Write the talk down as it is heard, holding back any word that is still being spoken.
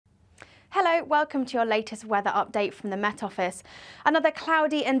Hello, welcome to your latest weather update from the Met Office. Another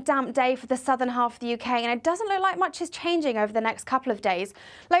cloudy and damp day for the southern half of the UK, and it doesn't look like much is changing over the next couple of days.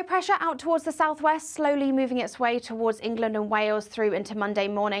 Low pressure out towards the southwest, slowly moving its way towards England and Wales through into Monday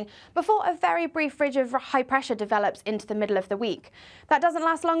morning, before a very brief ridge of high pressure develops into the middle of the week. That doesn't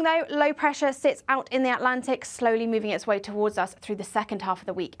last long though. Low pressure sits out in the Atlantic, slowly moving its way towards us through the second half of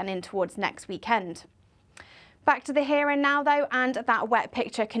the week and in towards next weekend. Back to the here and now though, and that wet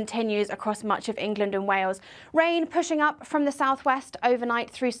picture continues across much of England and Wales. Rain pushing up from the southwest overnight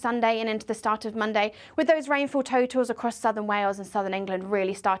through Sunday and into the start of Monday, with those rainfall totals across southern Wales and southern England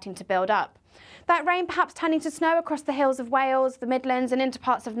really starting to build up. That rain perhaps turning to snow across the hills of Wales, the Midlands and into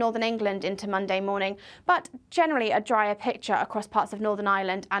parts of northern England into Monday morning, but generally a drier picture across parts of Northern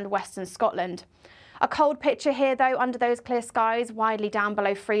Ireland and western Scotland. A cold picture here though under those clear skies, widely down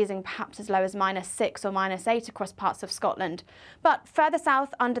below freezing, perhaps as low as -6 or -8 across parts of Scotland. But further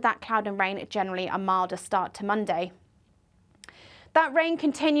south under that cloud and rain, generally a milder start to Monday. That rain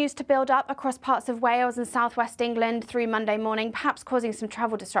continues to build up across parts of Wales and southwest England through Monday morning, perhaps causing some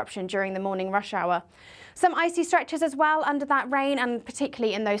travel disruption during the morning rush hour. Some icy stretches as well under that rain, and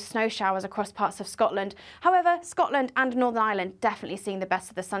particularly in those snow showers across parts of Scotland. However, Scotland and Northern Ireland definitely seeing the best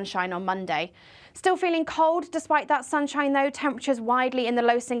of the sunshine on Monday. Still feeling cold despite that sunshine though, temperatures widely in the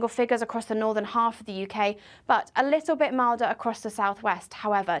low single figures across the northern half of the UK, but a little bit milder across the southwest,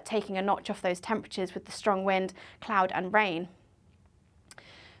 however, taking a notch off those temperatures with the strong wind, cloud and rain.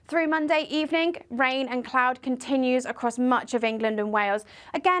 Through Monday evening, rain and cloud continues across much of England and Wales.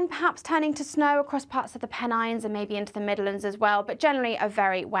 Again, perhaps turning to snow across parts of the Pennines and maybe into the Midlands as well, but generally a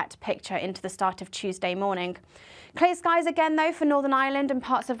very wet picture into the start of Tuesday morning. Clear skies again though for Northern Ireland and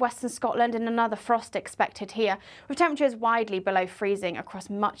parts of western Scotland, and another frost expected here, with temperatures widely below freezing across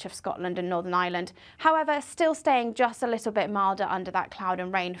much of Scotland and Northern Ireland. However, still staying just a little bit milder under that cloud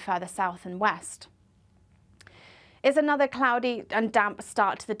and rain further south and west. It's another cloudy and damp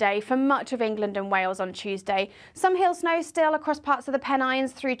start to the day for much of England and Wales on Tuesday. Some hill snow still across parts of the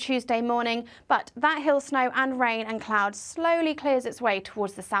Pennines through Tuesday morning, but that hill snow and rain and cloud slowly clears its way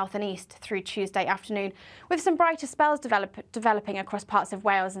towards the south and east through Tuesday afternoon, with some brighter spells developing across parts of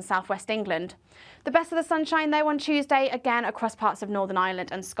Wales and southwest England. The best of the sunshine though on Tuesday, again across parts of Northern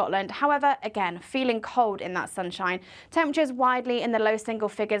Ireland and Scotland. However, again, feeling cold in that sunshine. Temperatures widely in the low single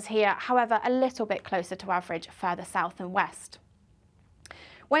figures here, however, a little bit closer to average further south and west.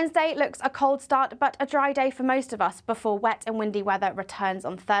 Wednesday looks a cold start, but a dry day for most of us before wet and windy weather returns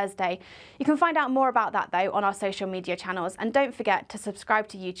on Thursday. You can find out more about that though on our social media channels, and don't forget to subscribe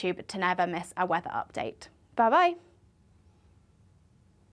to YouTube to never miss a weather update. Bye bye.